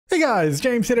Guys,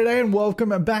 James here today and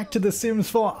welcome back to The Sims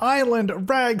 4 Island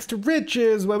Rags to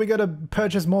Riches, where we gotta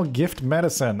purchase more gift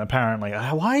medicine, apparently.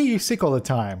 Why are you sick all the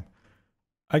time?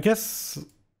 I guess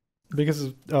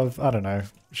because of, I don't know,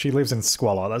 she lives in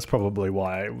squalor, that's probably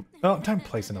why. Oh, don't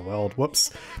place in the world,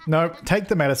 whoops. No, take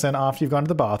the medicine after you've gone to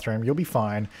the bathroom, you'll be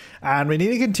fine. And we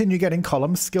need to continue getting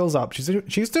Column's skills up.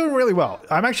 She's doing really well.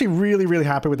 I'm actually really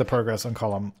happy with the progress on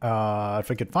Column, if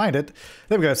we could find it.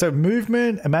 There we go, so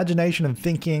movement, imagination, and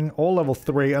thinking, all level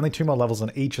 3, only 2 more levels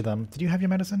on each of them. Did you have your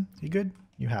medicine? You good?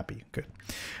 You happy? Good.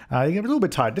 You get a little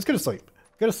bit tired, just go to sleep.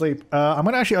 Go to sleep. I'm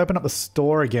going to actually open up the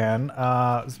store again.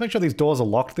 Let's make sure these doors are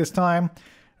locked this time.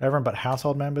 Everyone but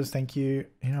household members, thank you.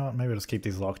 You know what, maybe I'll just keep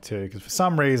these locked too, because for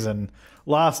some reason,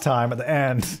 last time at the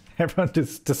end, everyone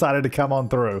just decided to come on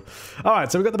through. All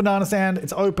right, so we've got the banana stand.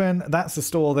 It's open. That's the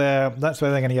store there. That's where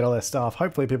they're going to get all their stuff.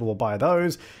 Hopefully people will buy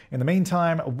those. In the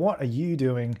meantime, what are you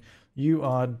doing? You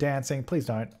are dancing. Please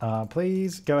don't.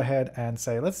 Please go ahead and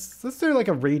say, let's do like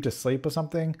a read to sleep or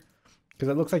something, because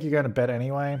it looks like you're going to bed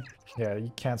anyway. Yeah,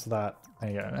 you cancel that. There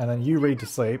you go. And then you read to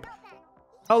sleep.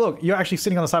 Oh, look, you're actually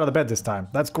sitting on the side of the bed this time.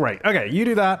 That's great. Okay, you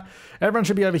do that. Everyone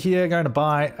should be over here going to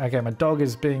buy. Okay, my dog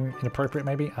is being inappropriate,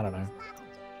 maybe? I don't know.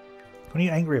 What are you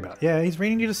angry about? Yeah, he's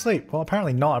reading you to sleep. Well,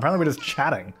 apparently not. Apparently we're just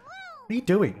chatting. What are you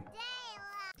doing?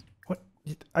 What?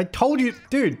 I told you,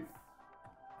 dude.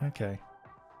 Okay.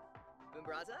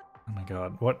 Oh my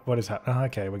god. What is happening? Oh,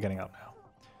 okay, we're getting up now.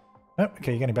 Oh,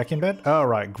 okay, you're getting back in bed? All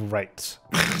right, great.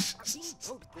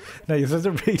 No, you're supposed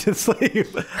to read to sleep.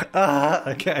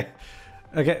 Okay.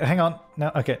 Okay, hang on. No,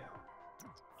 okay.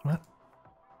 What?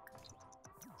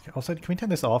 Okay, also, can we turn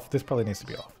this off? This probably needs to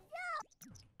be off.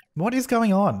 What is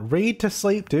going on? Read to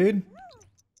sleep, dude.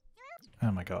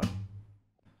 Oh my god.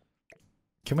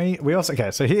 Can we also,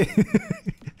 okay, so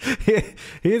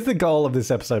here's the goal of this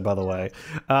episode, by the way.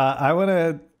 I want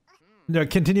to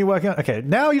continue working on, okay,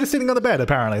 now you're just sitting on the bed,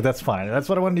 apparently. That's fine. That's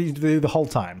what I wanted you to do the whole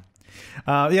time.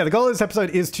 Yeah, the goal of this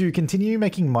episode is to continue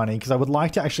making money, because I would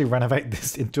like to actually renovate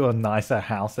this into a nicer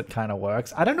house that kind of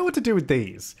works. I don't know what to do with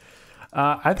these.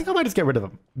 I think I might just get rid of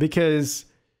them, because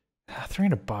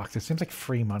 $300, it seems like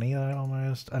free money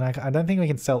almost. And I don't think we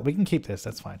can sell it. We can keep this,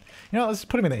 that's fine. You know, let's just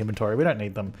put them in the inventory. We don't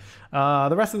need them.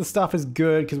 The rest of the stuff is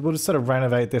good, because we'll just sort of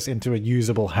renovate this into a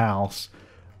usable house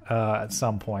at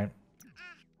some point.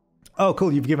 Oh,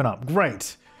 cool, you've given up.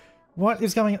 Great. What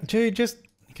is going on? Dude, just...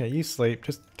 Okay, you sleep.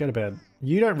 Just go to bed.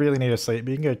 You don't really need to sleep,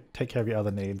 but you can go take care of your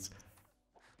other needs.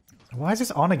 Why is this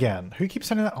on again? Who keeps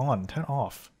turning that on? Turn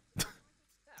off.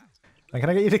 Like, can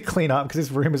I get you to clean up? Because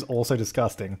this room is also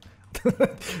disgusting.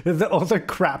 There's also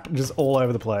crap just all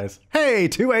over the place. Hey,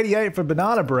 288 for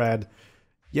banana bread.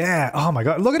 Yeah. Oh my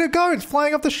god. Look at it go. It's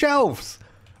flying off the shelves.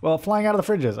 Well, flying out of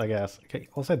the fridges, I guess. Okay,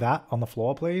 also that on the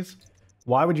floor, please.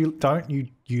 Why would you... Don't you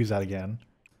use that again.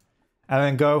 And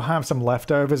then go have some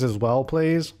leftovers as well,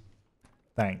 please.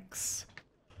 Thanks.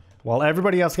 While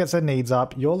everybody else gets their needs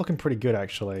up, you're looking pretty good,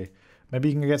 actually. Maybe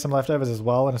you can get some leftovers as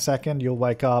well in a second. You'll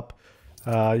wake up.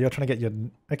 You're trying to get your...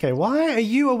 Okay, why are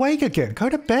you awake again? Go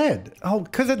to bed. Oh,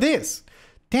 because of this.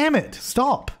 Damn it.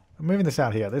 Stop. I'm moving this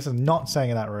out here. This is not staying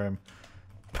in that room.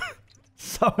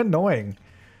 So annoying.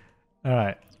 All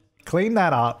right. Clean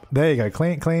that up. There you go.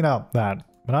 Clean up that.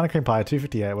 Banana cream pie,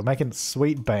 258. We're making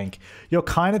sweet bank. You're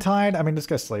kind of tired. I mean, just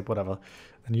go sleep, whatever.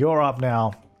 And you're up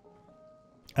now.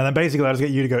 And then basically, I'll just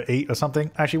get you to go eat or something.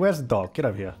 Actually, where's the dog? Get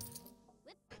over here.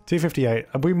 258.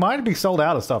 We might be sold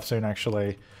out of stuff soon,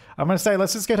 actually. I'm going to say,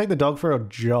 let's just go take the dog for a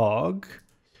jog.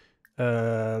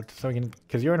 So we can,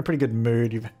 because you're in a pretty good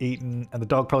mood. You've eaten, and the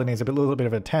dog probably needs a little bit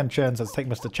of attention. So let's take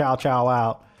Mr. Chow Chow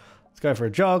out. Let's go for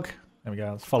a jog. There we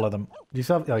go. Let's follow them. You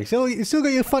still got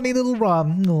your funny little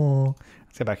run. No.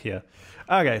 Let's go back here.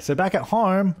 Okay, so back at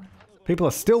home, people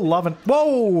are still loving...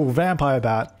 Whoa! Vampire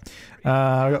bat.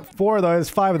 I got 4 of those,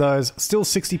 5 of those. Still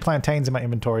 60 plantains in my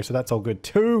inventory, so that's all good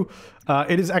too.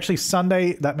 It is actually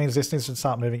Sunday. That means this needs to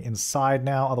start moving inside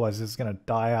now. Otherwise, this is going to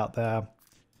die out there.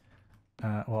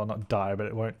 Well, not die, but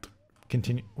it won't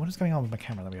continue. What is going on with my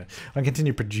camera? Let me go. I'll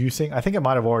continue producing. I think it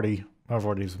might have already... I've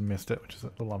already missed it, which is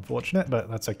a little unfortunate, but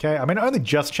that's okay. I mean, it only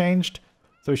just changed,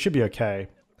 so we should be okay.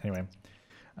 Anyway.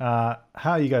 How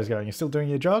are you guys going? You're still doing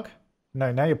your jog?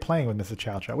 No, now you're playing with Mr.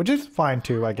 Chow Chow, which is fine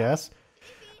too, I guess.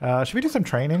 Should we do some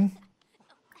training?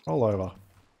 All over.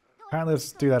 Apparently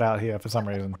let's do that out here for some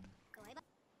reason.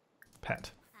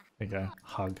 Pet. There you go.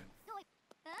 Hug.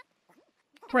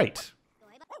 Great.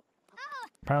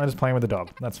 Apparently just playing with the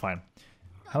dog. That's fine.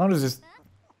 How long does this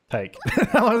take?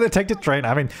 How long does it take to train?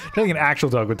 I mean, training an actual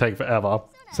dog would take forever.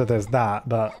 So there's that,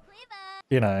 but,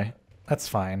 you know, that's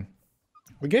fine.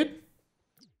 We good?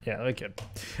 Yeah, we're good.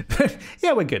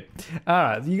 Yeah, we're good.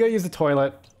 Alright, you go use the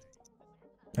toilet.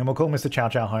 And we'll call Mr. Chow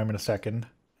Chow home in a second.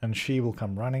 And she will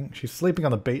come running. She's sleeping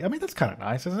on the beach. I mean, that's kind of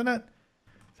nice, isn't it?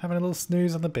 Having a little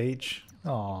snooze on the beach.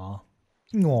 Aww.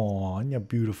 Aww, you're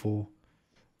beautiful. All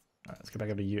right, let's go back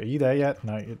over to you. Are you there yet?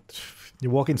 No,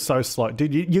 you're walking so slow.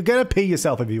 Dude, you're going to pee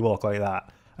yourself if you walk like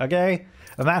that. Okay?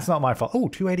 And that's not my fault. Oh,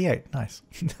 288. Nice.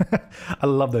 I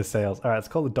love those sales. All right, let's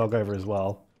call the dog over as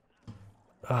well.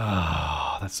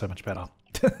 Ah, that's so much better.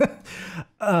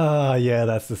 Yeah,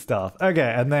 that's the stuff.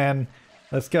 Okay, and then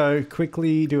let's go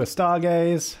quickly do a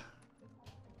stargaze.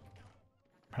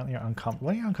 Apparently you're uncomfortable.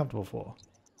 What are you uncomfortable for?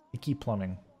 Icky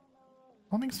plumbing.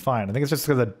 Plumbing's fine. I think it's just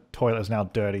because the toilet is now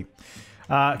dirty.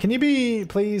 Can you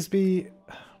please be...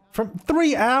 From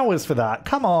 3 hours for that?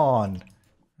 Come on.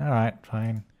 All right,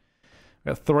 fine.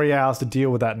 We've got 3 hours to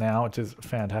deal with that now, which is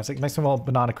fantastic. Make some more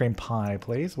banana cream pie,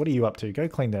 please. What are you up to? Go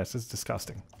clean this. It's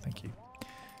disgusting. Thank you.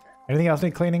 Anything else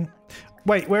need cleaning?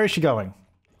 Wait, where is she going?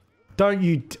 Don't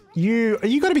you...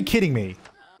 You gotta be kidding me.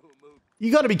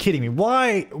 You gotta be kidding me.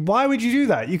 Why would you do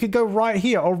that? You could go right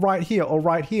here, or right here, or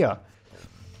right here.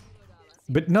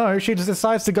 But no, she just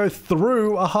decides to go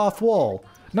through a half wall.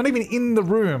 Not even in the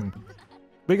room.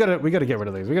 We gotta get rid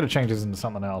of these. We gotta change this into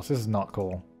something else. This is not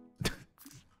cool.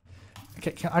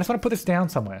 Okay, I just want to put this down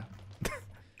somewhere.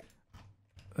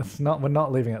 We're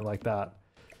not leaving it like that.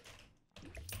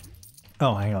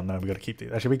 Oh, hang on. No, we got to keep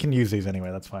these. Actually, we can use these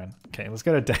anyway. That's fine. Okay, let's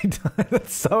go to daytime.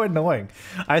 That's so annoying.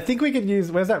 I think we can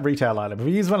use... Where's that retail item? If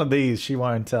we use one of these, she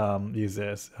won't use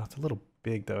this. Oh, it's a little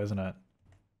big though, isn't it?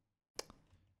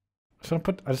 I just want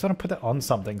to put that on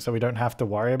something so we don't have to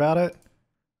worry about it.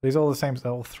 These are all the same.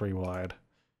 They're all 3 wide.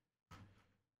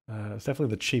 It's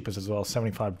definitely the cheapest as well.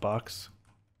 75 bucks.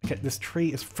 Okay, this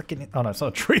tree is freaking... Oh, no, it's not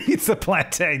a tree. It's the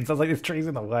plantains. I was like, this tree's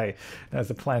in the way. No, it's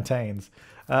the plantains.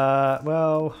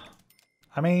 Well,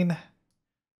 I mean...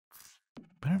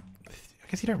 I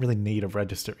guess you don't really need a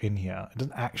register in here. It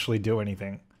doesn't actually do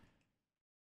anything.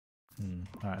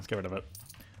 Alright, let's get rid of it.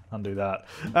 Undo that.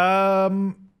 I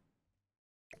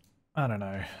don't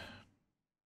know.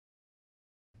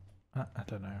 I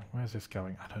don't know. Where's this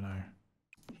going? I don't know.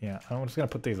 Yeah, I'm just going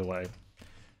to put these away.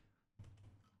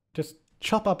 Just...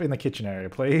 Chop up in the kitchen area,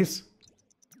 please.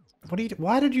 What do you do?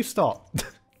 Why did you stop?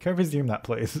 Go resume that,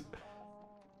 please.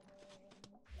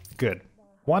 Good.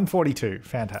 142.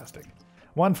 Fantastic.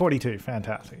 142.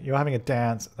 Fantastic. You're having a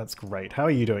dance. That's great. How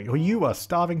are you doing? Well, you are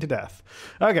starving to death.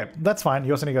 Okay, that's fine.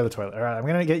 You also need to go to the toilet. All right, I'm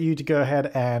going to get you to go ahead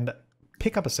and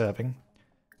pick up a serving.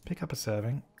 Pick up a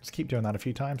serving. Just keep doing that a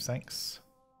few times. Thanks.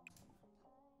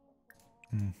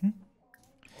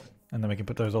 And then we can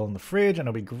put those all in the fridge and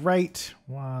it'll be great.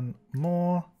 One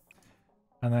more.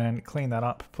 And then clean that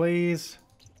up, please.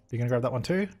 You gonna grab that one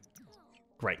too?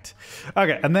 Great.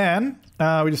 Okay, and then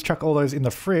we just chuck all those in the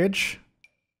fridge.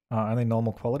 Only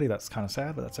normal quality. That's kind of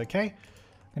sad, but that's okay. I'm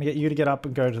gonna get you to get up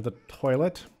and go to the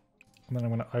toilet. And then I'm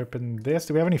gonna open this.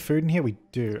 Do we have any food in here? We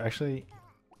do. Actually,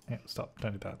 yeah, stop.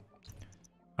 Don't do that.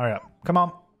 Hurry up. Come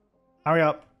on. Hurry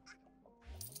up.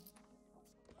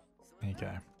 There you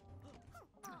go.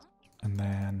 And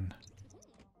then...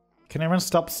 Can everyone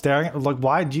stop staring at... Like,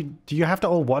 why? Do you have to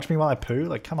all watch me while I poo?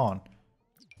 Like, come on.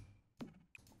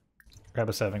 Grab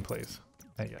a serving, please.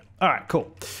 There you go. Alright,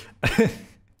 cool.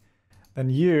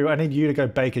 Then I need you to go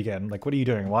bake again. Like, what are you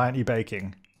doing? Why aren't you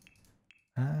baking?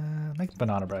 Make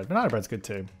banana bread. Banana bread's good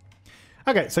too.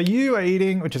 Okay, so you are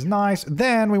eating, which is nice.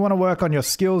 Then we want to work on your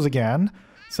skills again.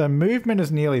 So movement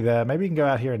is nearly there. Maybe you can go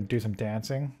out here and do some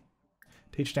dancing.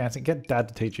 Teach dancing. Get Dad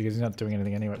to teach you because he's not doing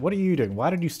anything anyway. What are you doing? Why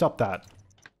did you stop that?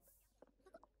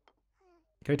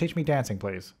 Go teach me dancing,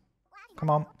 please. Come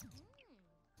on.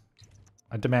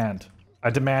 I demand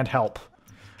help.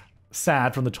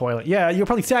 Sad from the toilet. Yeah, you're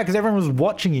probably sad because everyone was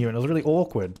watching you and it was really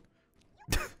awkward.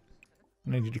 I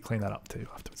need you to clean that up too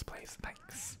afterwards, please.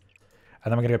 Thanks.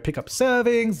 And then we're going to go pick up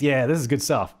servings. Yeah, this is good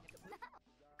stuff.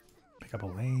 Pick up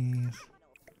all these.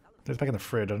 Those back in the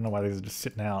fridge. I don't know why these are just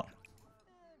sitting out.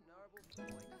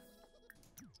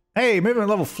 Hey, movement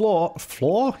level floor.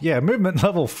 Floor? Yeah, movement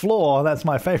level floor. That's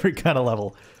my favorite kind of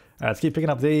level. Alright, let's keep picking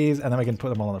up these and then we can put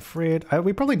them all in the fridge.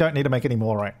 We probably don't need to make any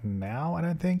more right now, I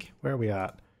don't think. Where are we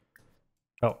at?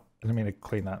 Oh, I didn't mean to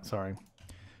clean that, sorry.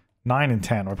 9 and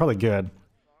 10, we're probably good.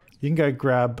 You can go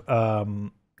grab,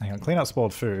 hang on, clean out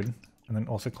spoiled food and then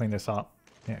also clean this up.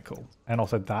 Yeah, cool. And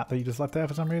also that you just left there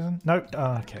for some reason? Nope,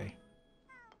 okay.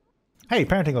 Hey,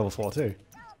 parenting level 4 too.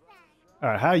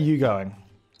 Alright, how are you going?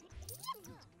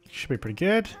 Should be pretty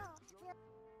good.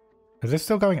 Is this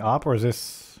still going up or is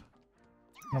this...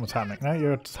 I don't know what's happening. No,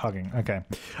 you're just hugging. Okay.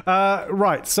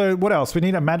 Right, so what else? We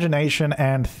need imagination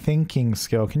and thinking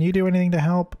skill. Can you do anything to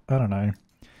help? I don't know.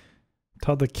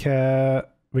 Toddler care.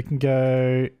 We can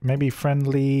go maybe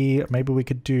friendly. Maybe we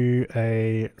could do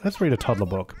a... Let's read a toddler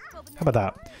book. How about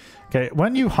that? Okay,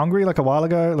 weren't you hungry like a while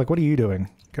ago? Like, what are you doing?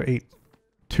 Go eat.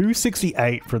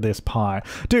 268 for this pie.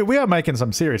 Dude, we are making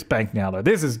some serious bank now, though.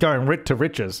 This is going to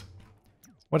riches.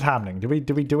 What's happening? Did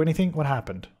we do anything? What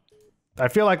happened? I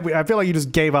feel like you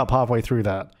just gave up halfway through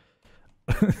that.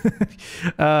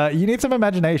 You need some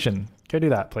imagination. Go do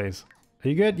that, please. Are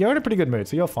you good? You're in a pretty good mood,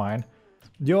 so you're fine.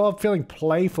 You're feeling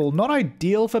playful. Not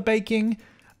ideal for baking.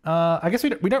 I guess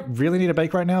we don't really need to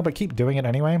bake right now, but keep doing it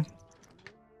anyway.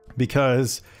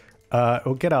 Because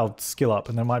we'll get our skill up,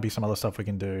 and there might be some other stuff we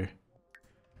can do.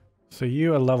 So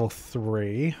you are level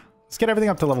 3. Let's get everything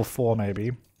up to level 4,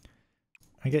 maybe.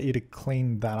 I get you to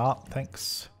clean that up.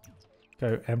 Thanks.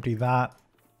 Go empty that.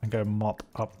 And go mop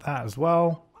up that as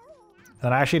well.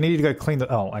 And I actually need you to go clean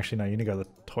the... Oh, actually, no. You need to go to the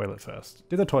toilet first.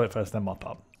 Do the toilet first, then mop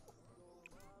up.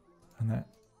 And then...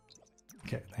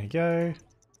 Okay, there you go.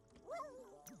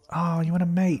 Oh, you want a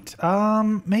mate?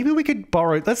 Maybe we could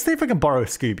borrow... Let's see if we can borrow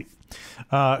Scooby.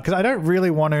 Because I don't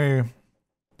really want to...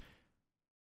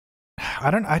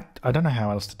 I don't know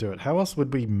how else to do it. How else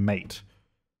would we mate?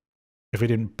 If we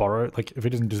didn't borrow, like, if we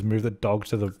didn't just move the dog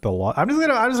to the lot. I'm just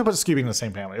gonna put Scooby in the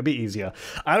same family. It'll be easier.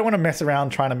 I don't want to mess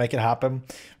around trying to make it happen.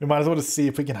 We might as well just see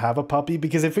if we can have a puppy.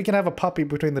 Because if we can have a puppy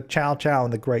between the Chow Chow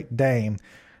and the Great Dane,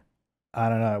 I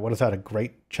don't know. What is that? A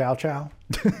Great Chow Chow?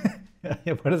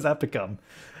 What does that become?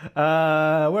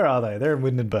 Where are they? They're in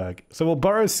Windenburg. So we'll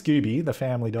borrow Scooby, the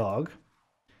family dog.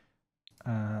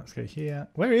 Let's go here.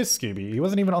 Where is Scooby? He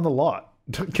wasn't even on the lot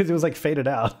because it was like faded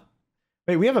out.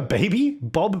 Wait, we have a baby?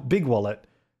 Bob Big Wallet.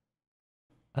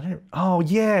 I don't... Oh,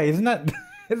 yeah. Isn't that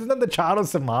the child of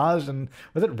Samaj? And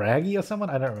was it Raggy or someone?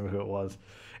 I don't remember who it was.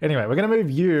 Anyway, we're going to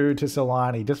move you to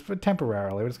Solani just for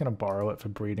temporarily. We're just going to borrow it for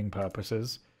breeding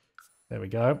purposes. There we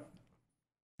go.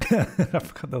 I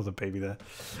forgot there was a baby there.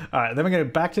 All right, then we're going to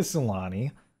go back to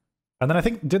Solani. And then I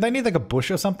think... Did they need like a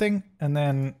bush or something? And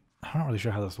then... I'm not really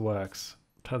sure how this works.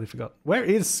 Totally forgot. Where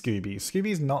is Scooby?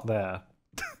 Scooby's not there.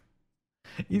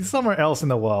 He's somewhere else in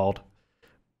the world.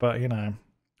 But, you know,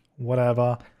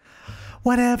 whatever.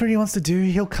 Whatever he wants to do,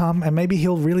 he'll come and maybe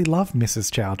he'll really love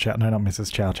Mrs. Chow Chow. No, not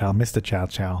Mrs. Chow Chow. Mr. Chow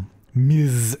Chow.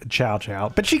 Ms. Chow Chow.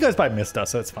 But she goes by Mr.,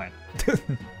 so it's fine.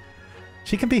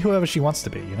 She can be whoever she wants to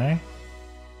be, you know?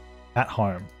 At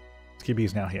home.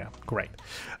 Scooby's now here. Great.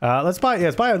 Let's buy a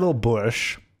little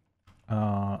bush.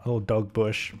 A little dog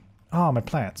bush. Oh, my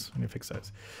plants. I need to fix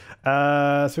those.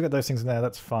 So we got those things in there.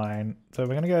 That's fine. So we're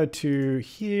going to go to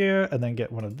here and then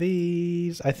get one of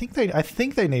these. I think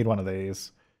they need one of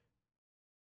these.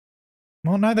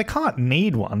 Well, no, they can't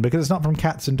need one because it's not from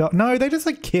cats and dogs. No, they just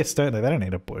like kiss, don't they? They don't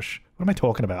need a bush. What am I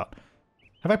talking about?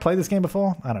 Have I played this game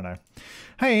before? I don't know.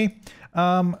 Hey,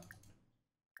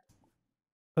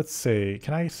 let's see.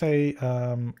 Can I say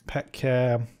pet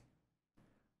care?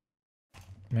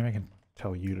 Maybe I can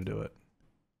tell you to do it.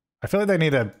 I feel like they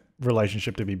need a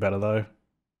relationship to be better though.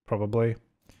 Probably.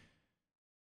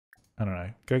 I don't know.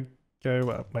 Go.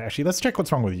 Wait, actually, let's check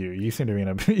what's wrong with you. You seem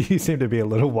to be a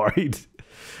little worried.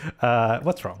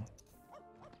 What's wrong?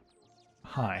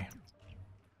 Hi.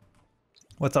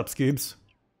 What's up, Scoobs?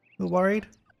 A little worried?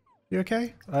 You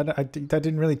okay? That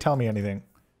didn't really tell me anything.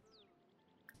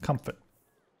 Comfort.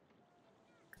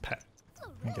 Pet.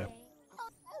 Okay.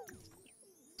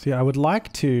 See, I would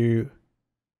like to...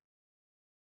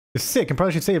 It's sick. I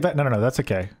probably should see a vet. No, that's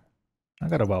okay. I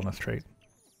got a wellness treat.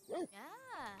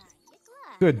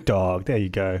 Good dog. There you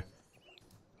go.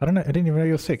 I don't know. I didn't even know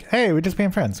you were sick. Hey, we're just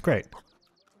being friends. Great.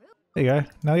 There you go.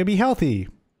 Now you'll be healthy.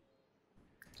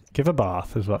 Give a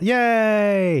bath as well.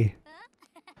 Yay!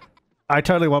 I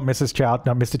totally want Mrs. Chow.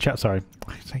 No, Mr. Chow. Sorry.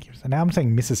 Now I'm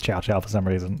saying Mrs. Chow Chow for some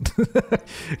reason.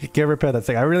 Get repair that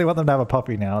thing. I really want them to have a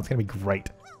puppy now. It's going to be great.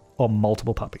 Or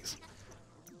multiple puppies.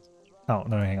 Oh,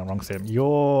 no, hang on, wrong sim.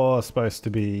 You're supposed to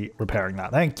be repairing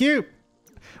that. Thank you!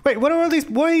 Wait, what are all these?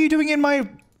 What are you doing in my...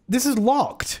 This is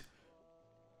locked.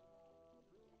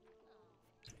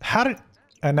 How did...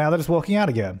 And now they're just walking out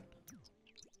again.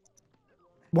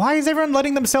 Why is everyone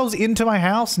letting themselves into my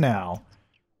house now?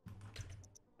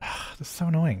 This is so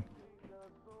annoying.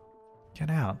 Get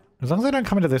out. As long as they don't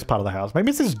come into this part of the house. Maybe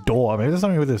it's this door. Maybe there's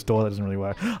something with this door that doesn't really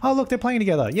work. Oh, look, they're playing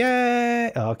together.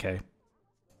 Yay! Oh, okay.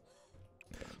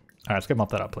 Alright, let's go mop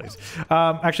that up, please.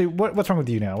 Actually, what's wrong with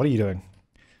you now? What are you doing?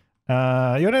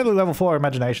 You're only level 4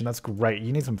 imagination. That's great.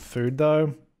 You need some food,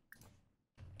 though.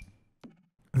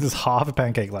 There's half a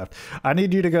pancake left. I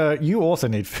need you to go... You also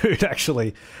need food,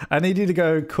 actually. I need you to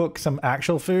go cook some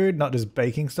actual food, not just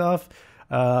baking stuff.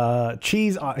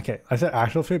 Cheese... Okay, I said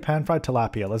actual food. Pan-fried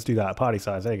tilapia. Let's do that. Party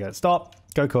size. There you go. Stop.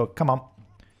 Go cook. Come on.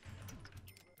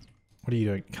 What What are you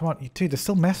doing? Come on, dude, there's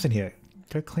still mess in here.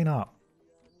 Go clean up.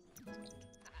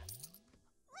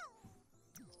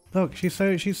 Look, she's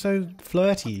so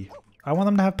flirty. I want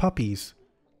them to have puppies.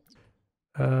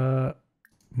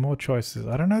 More choices.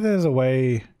 I don't know if there's a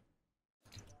way...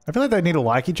 I feel like they need to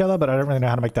like each other, but I don't really know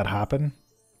how to make that happen.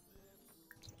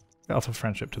 Offer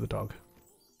friendship to the dog.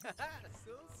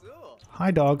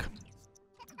 Hi, dog.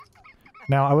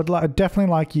 Now, I would definitely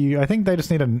like you... I think they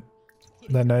just need to...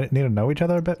 They need to know each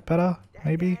other a bit better,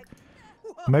 maybe?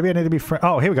 Maybe I need to be friends...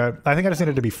 Oh, here we go. I think I just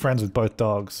needed to be friends with both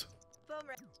dogs.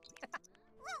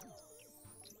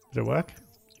 Did it work?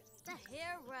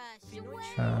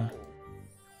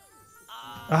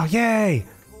 Oh, yay!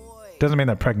 Doesn't mean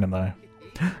they're pregnant, though.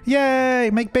 Yay!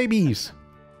 Make babies!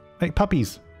 Make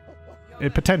puppies.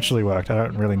 It potentially worked. I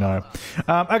don't really know.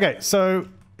 Okay, so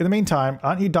in the meantime,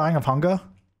 aren't you dying of hunger?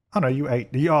 Oh, no, you ate.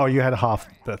 Oh, you had half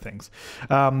the things.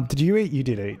 Did you eat? You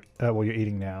did eat. Well, you're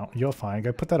eating now. You're fine.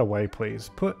 Go put that away, please.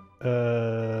 Put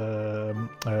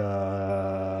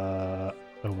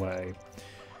away.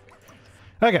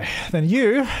 Okay, then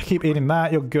you keep eating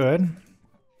that. You're good.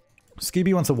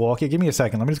 Scooby wants to walk here. Give me a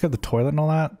second. Let me just go to the toilet and all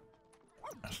that.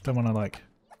 I just don't want to like...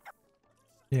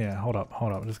 Yeah, hold up.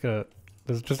 Just gotta...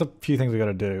 There's just a few things we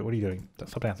gotta do. What are you doing?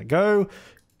 Stop dancing. Go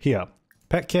here.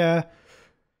 Pet care.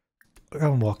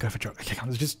 Go and walk. Go for a jog. Okay, come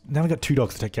on. Now we got 2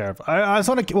 dogs to take care of. I just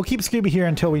want to... We'll keep Scooby here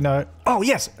until we know... Oh,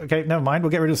 yes! Okay, never mind.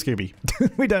 We'll get rid of Scooby.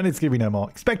 We don't need Scooby no more.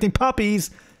 Expecting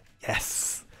puppies!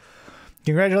 Yes!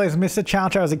 Congratulations, Mr. Chow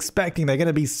Chow is expecting there are going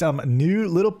to be some new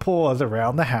little paws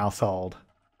around the household.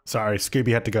 Sorry,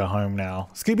 Scooby had to go home now.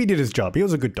 Scooby did his job. He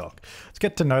was a good dog. Let's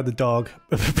get to know the dog.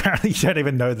 Apparently you don't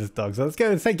even know this dog. So let's go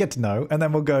and say get to know, and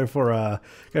then we'll go for a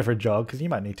jog, because you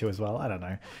might need to as well. I don't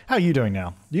know. How are you doing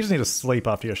now? You just need to sleep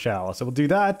after your shower. So we'll do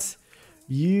that.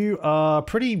 You are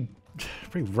pretty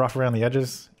rough around the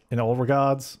edges in all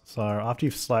regards. So after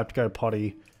you've slept, go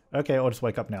potty. Okay, or just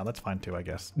wake up now. That's fine too, I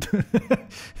guess.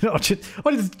 or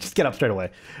just get up straight away.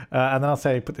 And then I'll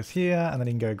say put this here, and then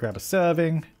you can go grab a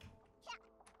serving.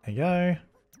 There you go.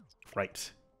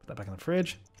 Great. Put that back in the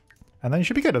fridge. And then you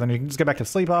should be good. And then you can just go back to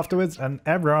sleep afterwards, and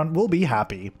everyone will be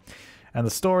happy. And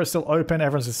the store is still open.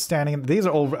 Everyone's just standing. These are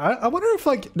all... I wonder if,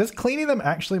 like, does cleaning them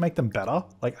actually make them better?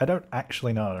 Like, I don't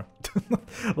actually know.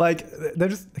 Like, they're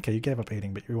just... Okay, you gave up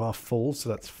eating, but you are full, so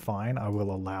that's fine. I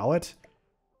will allow it.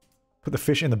 Put the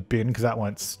fish in the bin, because that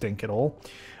won't stink at all.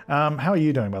 How are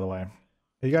you doing, by the way?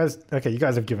 Are you guys... Okay, you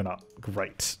guys have given up.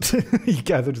 Great. You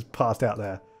guys have just passed out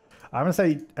there. I'm gonna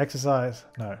say exercise.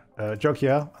 No, jog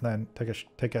here, and then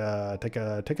take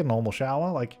a normal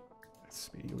shower. Like,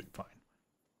 you'll be fine.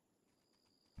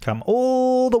 Come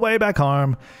all the way back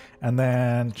home, and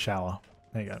then shower.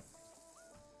 There you go.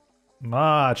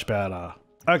 Much better.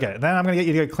 Okay, then I'm gonna get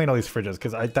you to go clean all these fridges,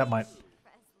 because that might...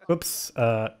 Oops.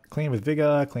 Clean with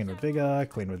vigor, clean with vigor,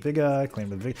 clean with vigor, clean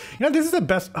with vigor. You know, this is the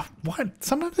best... Oh, what?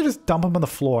 Sometimes I just dump them on the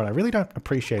floor, and I really don't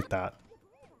appreciate that.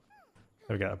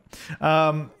 There we go.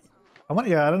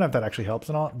 Yeah, I don't know if that actually helps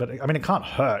or not, but I mean, it can't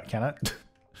hurt, can it?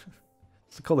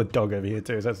 Let's call the dog over here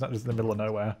too, so it's not just in the middle of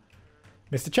nowhere.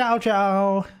 Mr. Chow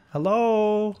Chow!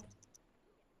 Hello?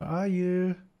 Where are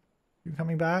you? You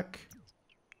coming back?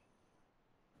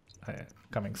 Oh, yeah.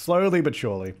 Coming slowly but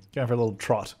surely. Going for a little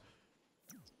trot.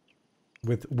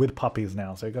 With puppies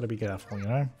now, so you gotta be careful, you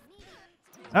know?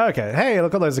 Okay, hey,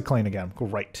 look, all those are clean again.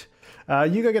 Great.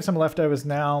 You go get some leftovers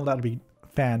now. That'll be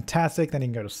fantastic. Then you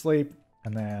can go to sleep,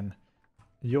 and then...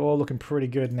 You're looking pretty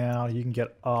good now. You can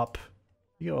get up.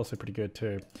 You're also pretty good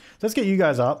too. So let's get you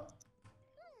guys up.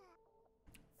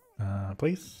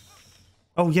 Please.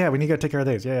 Oh yeah, we need to go take care of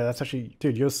these. Yeah, that's actually...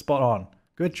 Dude, you're spot on.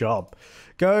 Good job.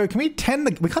 Go. Can we tend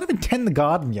the... We can't even tend the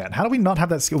garden yet. How do we not have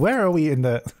that skill? Where are we in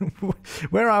the...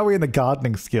 Where are we in the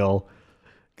gardening skill?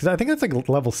 Because I think it's like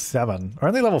level 7. Or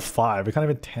only level 5. We can't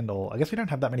even tend all... I guess we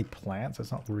don't have that many plants. So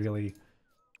it's not really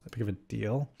that big of a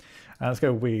deal. Let's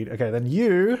go weed. Okay, then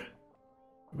you...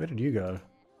 Where did you go?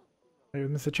 Hey,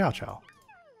 Mr. Chow Chow.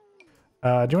 Do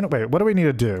you want to... Wait, what do we need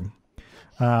to do?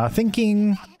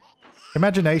 Thinking...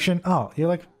 Imagination. Oh, you're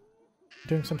like...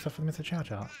 Doing some stuff with Mr. Chow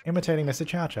Chow. Imitating Mr.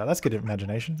 Chow Chow. That's good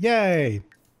imagination. Yay!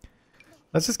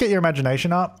 Let's just get your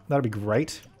imagination up. That'll be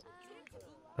great.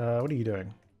 What are you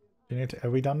doing? Do you need to...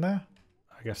 Are we done there?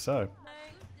 I guess so.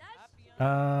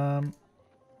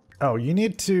 Oh, you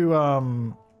need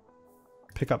to...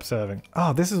 Pick up serving.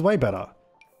 Oh, this is way better.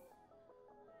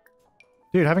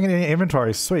 Dude, having it in your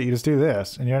inventory is sweet. You just do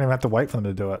this, and you don't even have to wait for them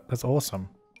to do it. That's awesome.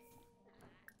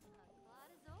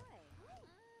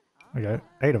 Okay,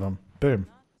 8 of them. Boom.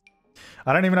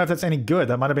 I don't even know if that's any good.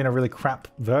 That might have been a really crap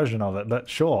version of it, but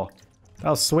sure. That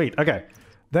was sweet. Okay,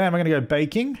 then we're going to go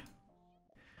baking,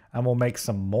 and we'll make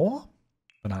some more.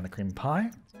 Banana cream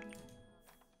pie.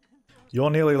 You're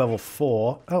nearly level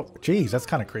 4. Oh, geez, that's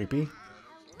kind of creepy.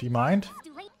 Do you mind?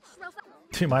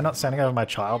 Do you mind not standing over my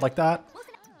child like that?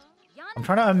 I'm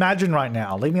trying to imagine right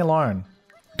now. Leave me alone.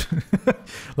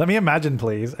 Let me imagine,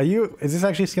 please. Is this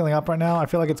actually scaling up right now? I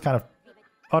feel like it's kind of...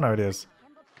 Oh, no, it is.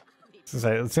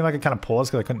 It seemed like it kind of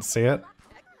paused because I couldn't see it.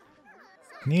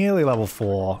 Nearly level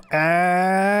 4.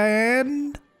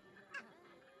 And...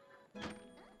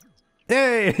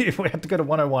 Yay! We have to go to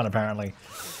 101, apparently.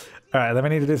 Alright, then we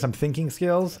need to do some thinking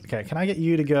skills. Okay, can I get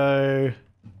you to go...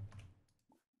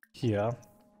 here? And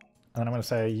then I'm going to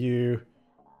say you...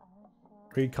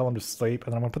 read column to sleep,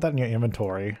 and then I'm going to put that in your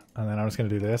inventory. And then I'm just going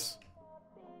to do this.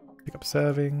 Pick up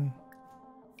serving.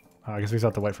 Oh, I guess we just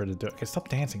have to wait for it to do it. Okay, stop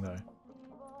dancing, though.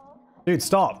 Dude,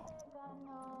 stop!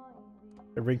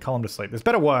 Read column to sleep. This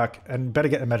better work, and better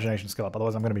get imagination skill up,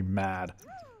 otherwise I'm going to be mad.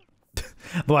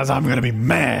 Otherwise I'm going to be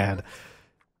mad!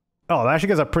 Oh, that actually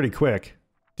goes up pretty quick.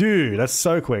 Dude, that's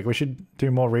so quick. We should do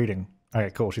more reading.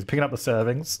 Okay, cool. She's picking up the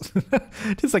servings.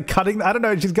 Just like cutting... I don't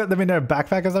know, she's got them in her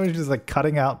backpack or something. She's just like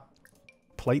cutting out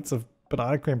plates of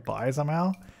banana cream pie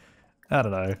somehow. I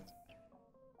don't know.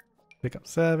 Pick up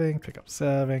serving, pick up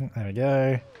serving. There we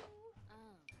go.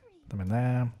 Put them in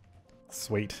there.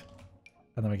 Sweet.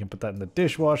 And then we can put that in the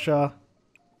dishwasher.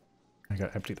 And go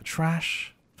empty the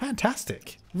trash.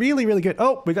 Fantastic. Really, really good.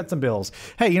 Oh, we got some bills.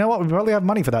 Hey, you know what? We probably have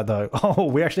money for that though. Oh,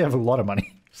 we actually have a lot of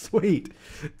money. Sweet.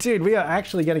 Dude, we are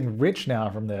actually getting rich now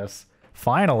from this.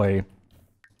 Finally.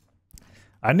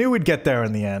 I knew we'd get there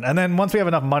in the end. And then once we have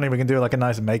enough money, we can do like a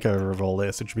nice makeover of all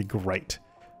this. It should be great.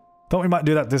 Thought we might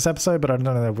do that this episode, but I don't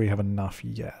know if we have enough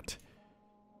yet.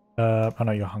 Oh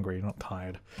no, you're hungry. You're not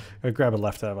tired. Go grab a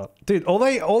leftover. Dude, all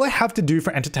they have to do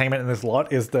for entertainment in this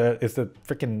lot is the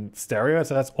freaking stereo,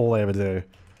 so that's all they ever do.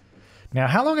 Now,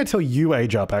 how long until you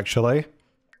age up, actually?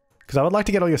 Because I would like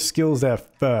to get all your skills there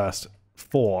first.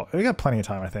 4. We got plenty of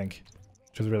time, I think.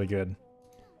 Which is really good.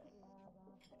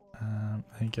 There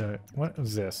you go. What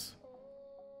is this?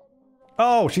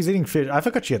 Oh, she's eating fish. I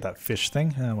forgot she had that fish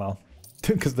thing. Oh, well.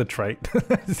 Because the trait.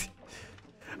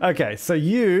 Okay, so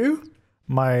you,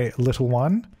 my little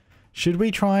one, should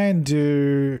we try and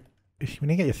do... We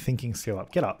need to get your thinking skill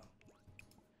up. Get up.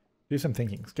 Do some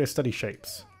thinking. Go study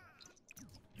shapes.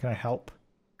 Can I help?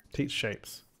 Teach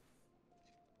shapes.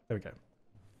 There we go.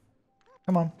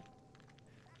 Come on.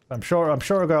 I'm sure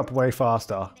it'll go up way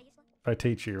faster if I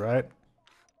teach you, right?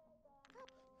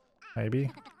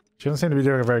 Maybe. She doesn't seem to be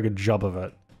doing a very good job of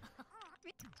it.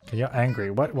 Okay, you're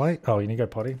angry. What? Why? Oh, you need to go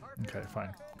potty? Okay,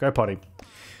 fine. Go potty.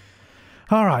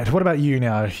 Alright, what about you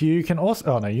now? You can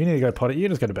also... Oh no, you need to go potty. You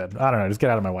just go to bed. I don't know, just get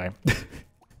out of my way.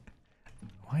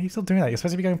 Why are you still doing that? You're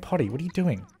supposed to be going potty. What are you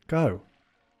doing? Go.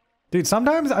 Dude,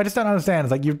 sometimes I just don't understand.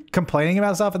 It's like you're complaining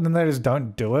about stuff and then they just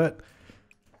don't do it.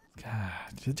 God,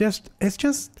 it's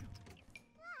just...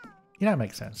 You don't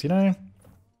make sense, you know?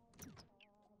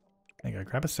 There you go,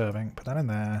 grab a serving, put that in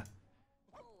there.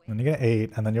 And then you're gonna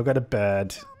eat, and then you'll go to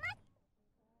bed.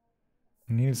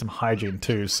 And you need some hygiene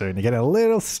too soon. You're getting a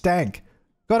little stank.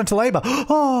 Got into labor.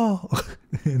 Oh!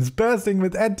 It's bursting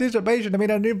with anticipation to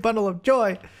meet a new bundle of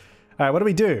joy. Alright, what do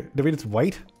we do? Do we just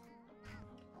wait?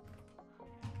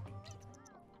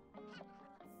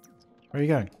 Where are you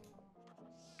going?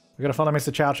 We gotta follow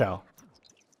Mr. Chow Chow.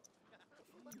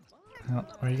 Oh,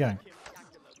 where are you going?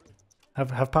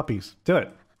 Have puppies. Do it.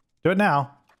 Do it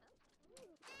now.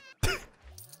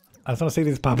 I just want to see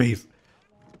these puppies.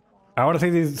 I want to see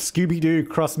these Scooby Doo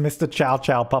cross Mr. Chow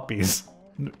Chow puppies.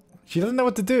 She doesn't know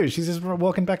what to do. She's just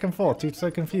walking back and forth. She's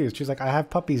so confused. She's like, I have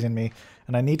puppies in me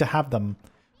and I need to have them.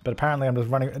 But apparently I'm just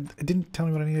running. It didn't tell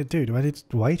me what I need to do. Do I need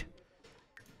to wait?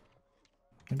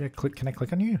 Maybe I click. Can I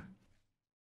click on you?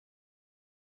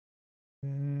 I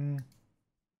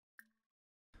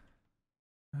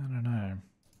don't know.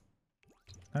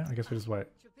 No, I guess we just wait.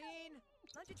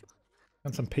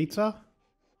 Want some pizza?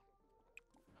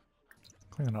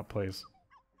 Clean it up, please.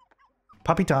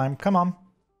 Puppy time. Come on.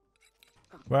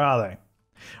 Where are they?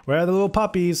 Where are the little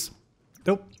puppies?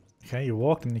 Nope. Okay, you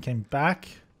walked and you came back.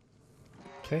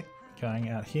 Okay, going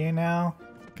out here now.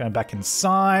 Going back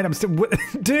inside. I'm still...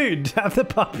 Dude, have the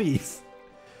puppies.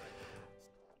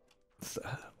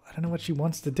 I don't know what she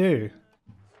wants to do.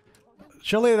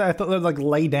 Surely I thought they'd like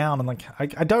lay down and like...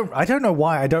 I don't know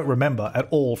why I don't remember at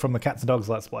all from the Cats and Dogs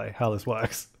Let's Play how this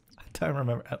works. I don't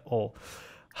remember at all.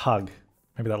 Hug.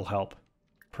 Maybe that'll help.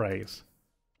 Praise.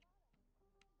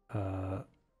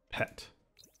 Pet.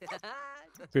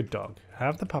 Good dog.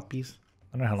 Have the puppies.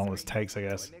 I don't know how long this takes, I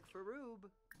guess.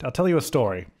 I'll tell you a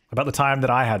story about the time that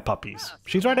I had puppies.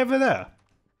 She's right over there.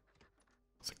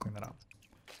 Also clean that up.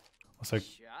 Also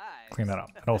clean that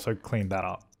up. And also clean that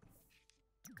up.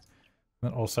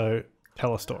 And also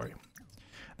tell a story.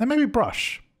 Then maybe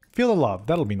brush. Feel the love.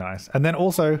 That'll be nice. And then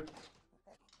also...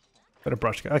 Better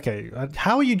brush. Okay,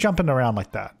 how are you jumping around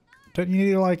like that? Don't you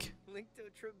need to like...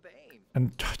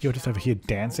 And you're just over here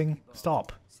dancing?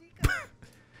 Stop.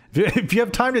 If you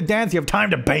have time to dance, you have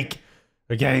time to bake.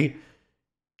 Okay?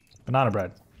 Banana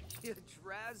bread.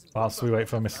 Whilst we wait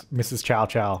for Mrs. Chow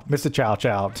Chow. Mr. Chow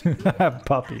Chow to have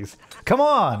puppies. Come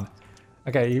on!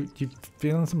 Okay, you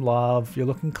feeling some love. You're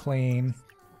looking clean.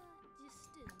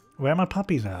 Where are my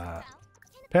puppies at?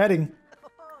 Petting.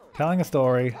 Telling a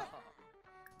story.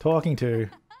 Talking to.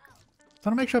 Just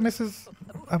want to make sure Mrs...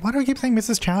 Why do I keep saying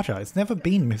Mrs. Chow Chow? It's never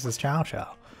been Mrs. Chow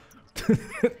Chow.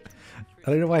 I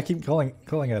don't know why I keep calling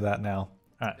her that now.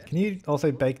 Alright, can you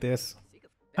also bake this?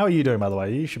 How are you doing, by the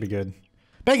way? You should be good.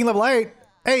 Baking level 8!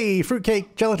 Hey! Fruit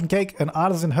cake, gelatin cake, and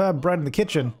artisan herb bread in the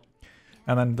kitchen.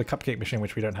 And then the cupcake machine,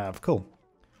 which we don't have. Cool.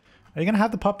 Are you gonna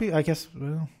have the puppy? I guess,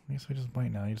 well, I guess we just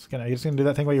wait now. You're just gonna do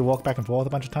that thing where you walk back and forth a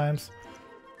bunch of times?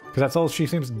 Because that's all she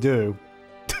seems to do.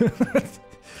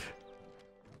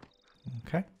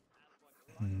 Okay.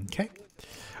 Okay.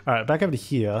 Alright, back over to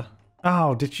here.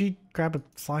 Oh, did she grab a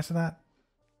slice of that?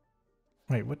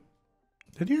 Wait, what?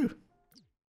 Did you?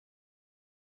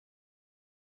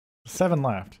 7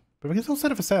 left. But we can still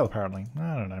set it for sale, apparently.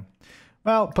 I don't know.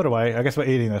 Well, put away. I guess we're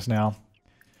eating this now.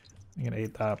 You're gonna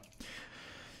eat that.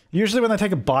 Usually when they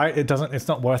take a bite, it's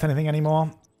not worth anything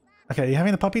anymore. Okay, are you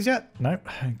having the puppies yet? No.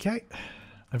 Okay.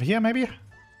 Over here, maybe?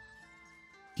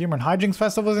 Humor and Hijinks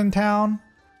Festival's in town.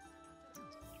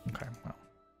 Okay, well.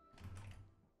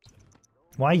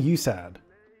 Why are you sad?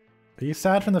 Are you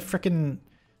sad from the frickin'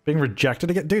 being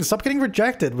rejected again? Dude, stop getting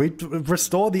rejected. We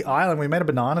restored the island. We made a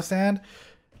banana stand.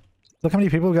 Look how many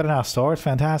people we got in our store. It's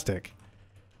fantastic.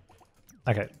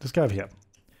 Okay, just go over here.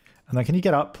 And then can you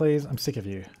get up, please? I'm sick of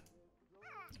you.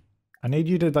 I need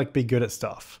you to, like, be good at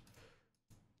stuff.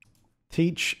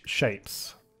 Teach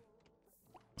shapes.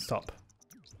 Stop.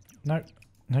 No.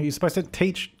 No, you're supposed to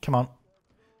teach. Come on.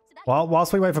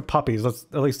 Whilst we wait for puppies, let's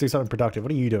at least do something productive.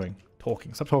 What are you doing?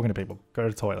 Talking. Stop talking to people. Go to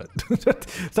the toilet.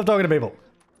 Stop talking to people.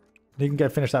 You can go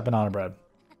finish that banana bread.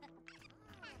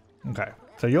 Okay.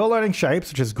 So you're learning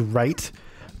shapes, which is great.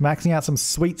 Maxing out some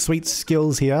sweet, sweet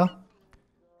skills here.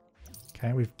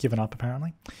 Okay, we've given up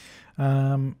apparently.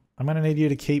 I'm going to need you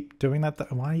to keep doing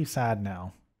that. Why are you sad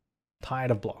now?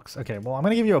 Tired of blocks. Okay, well, I'm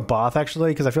going to give you a bath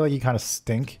actually, because I feel like you kind of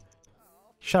stink.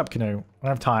 Shut up, Canoe. I don't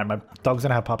have time. My dog's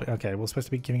gonna have puppies. Okay, we're supposed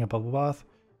to be giving a bubble bath.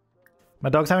 My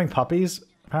dog's having puppies,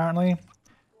 apparently.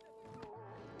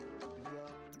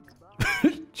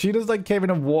 She just like came in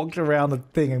and walked around the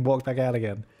thing and walked back out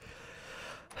again.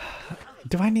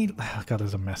 Do I need... Oh god,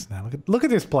 there's a mess now. Look at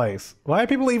this place. Why are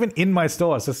people even in my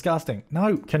store? It's disgusting.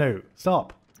 No, Canoe,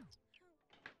 stop.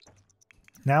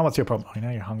 Now what's your problem? Oh,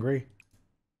 now you're hungry.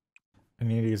 And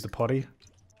you need to use the potty.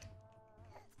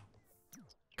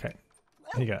 Okay.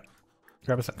 Here you go.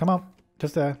 Grab a... Come on.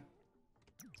 Just there.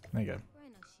 There you go.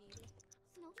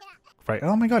 Right.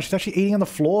 Oh my god, she's actually eating on the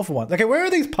floor for once. Okay, where are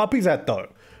these puppies at though?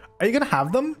 Are you gonna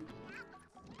have them?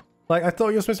 Like, I thought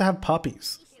you were supposed to have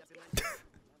puppies.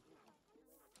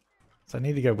 So I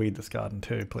need to go weed this garden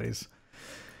too, please.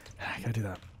 Go do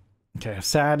that. Okay,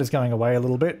 sad is going away a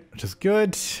little bit, which is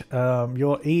good.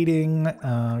 You're eating,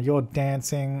 you're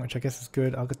dancing, which I guess is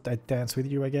good. I'll dance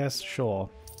with you, I guess. Sure.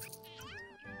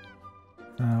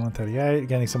 138,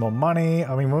 getting some more money.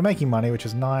 I mean, we're making money, which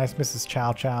is nice. Mrs.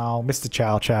 Chow Chow, Mr.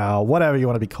 Chow Chow, whatever you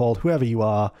want to be called, whoever you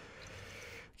are.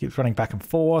 Keeps running back and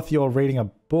forth. You're reading a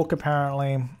book,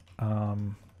 apparently.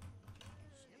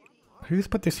 Who's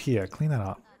put this here? Clean that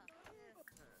up.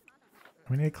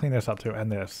 We need to clean this up too, and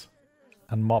this.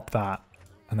 And mop that.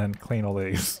 And then clean all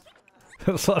these.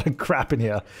 There's a lot of crap in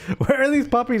here. Where are these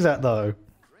puppies at, though?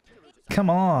 Come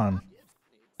on.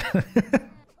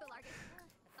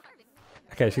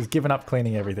 Okay, she's given up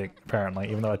cleaning everything, apparently,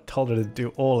 even though I told her to do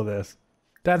all of this.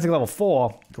 Dancing level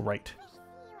 4. Great.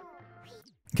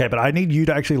 Okay, but I need you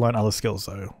to actually learn other skills,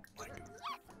 though. Like,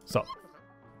 stop.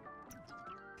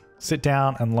 Sit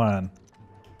down and learn.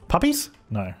 Puppies?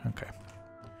 No. Okay.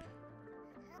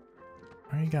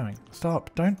 Where are you going?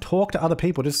 Stop. Don't talk to other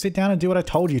people. Just sit down and do what I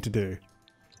told you to do.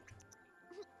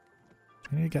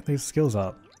 I need to get these skills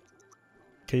up.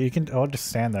 Okay, you can... Oh, just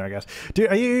stand there, I guess.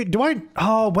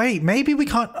 Oh, wait. Maybe we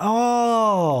can't...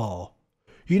 Oh.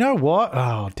 You know what?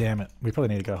 Oh, damn it. We probably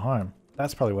need to go home.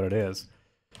 That's probably what it is.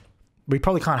 We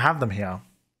probably can't have them here.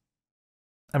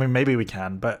 I mean, maybe we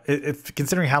can, but if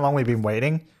considering how long we've been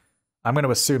waiting, I'm going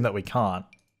to assume that we can't.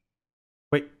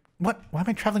 Wait, what? Why am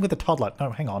I traveling with a toddler?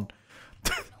 No, hang on.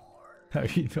 I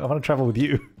want to travel with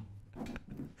you.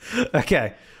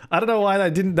 Okay. I don't know why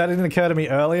that didn't occur to me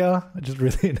earlier. It's just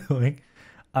really annoying.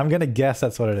 I'm going to guess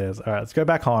that's what it is. All right, let's go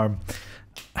back home,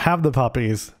 have the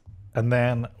puppies, and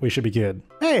then we should be good.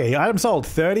 Hey, item sold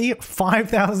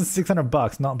 35,600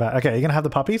 bucks. Not bad. Okay, you're going to have the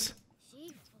puppies?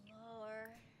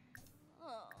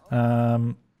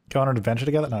 Go on an adventure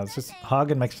together? No, let's just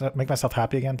hug and make myself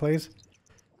happy again, please.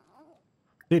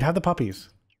 Dude, have the puppies.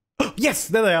 Yes,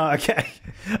 there they are. Okay.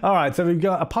 All right, so we've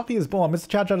got a puppy is born. Mr.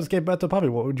 Chow Chow just gave birth to a puppy.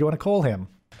 What would you want to call him?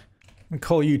 We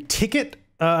call you Ticket.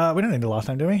 We don't need the last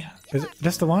name, do we? Is it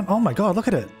just the one? Oh my god, look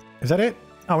at it. Is that it?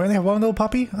 Oh, we only have one little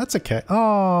puppy? That's okay.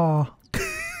 Oh.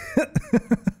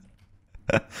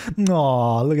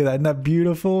 Oh, look at that. Isn't that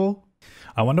beautiful?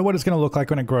 I wonder what it's going to look like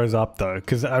when it grows up, though.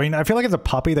 Because, I mean, I feel like as a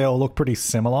puppy, they all look pretty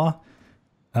similar.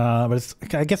 But it's,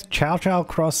 I guess, Chow Chow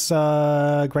cross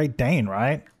Great Dane,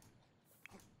 right?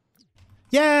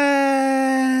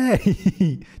 Yay!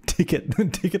 Ticket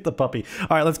the puppy. All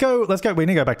right, let's go. We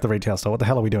need to go back to the retail store. What the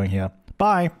hell are we doing here?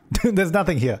 Bye. There's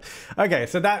nothing here. Okay,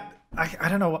 so that, I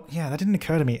don't know what, yeah, that didn't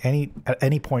occur to me at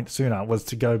any point sooner, was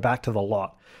to go back to the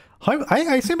lot.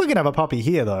 I assume we can have a puppy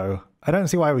here, though. I don't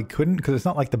see why we couldn't, because it's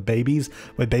not like the babies,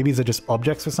 where babies are just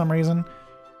objects for some reason.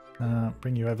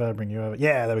 Bring you over.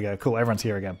 Yeah, there we go. Cool, everyone's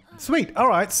here again. Sweet. All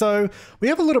right, so we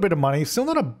have a little bit of money. Still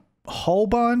not a whole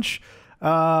bunch.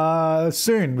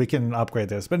 Soon we can upgrade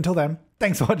this. But until then,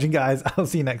 thanks for watching, guys. I'll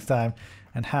see you next time.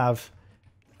 And have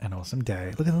an awesome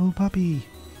day. Look at the little puppy.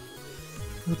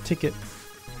 Little Ticket.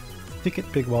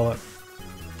 Ticket, big wallet.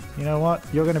 You know what?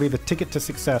 You're going to be the ticket to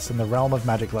success in the realm of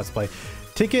Magic Let's Play.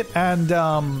 Ticket and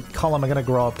Column are going to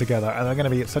grow up together, and they're going to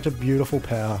be such a beautiful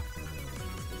pair.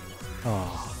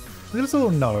 Oh, look at his little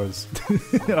nose.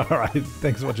 All right,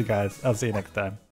 thanks for watching, guys. I'll see you next time.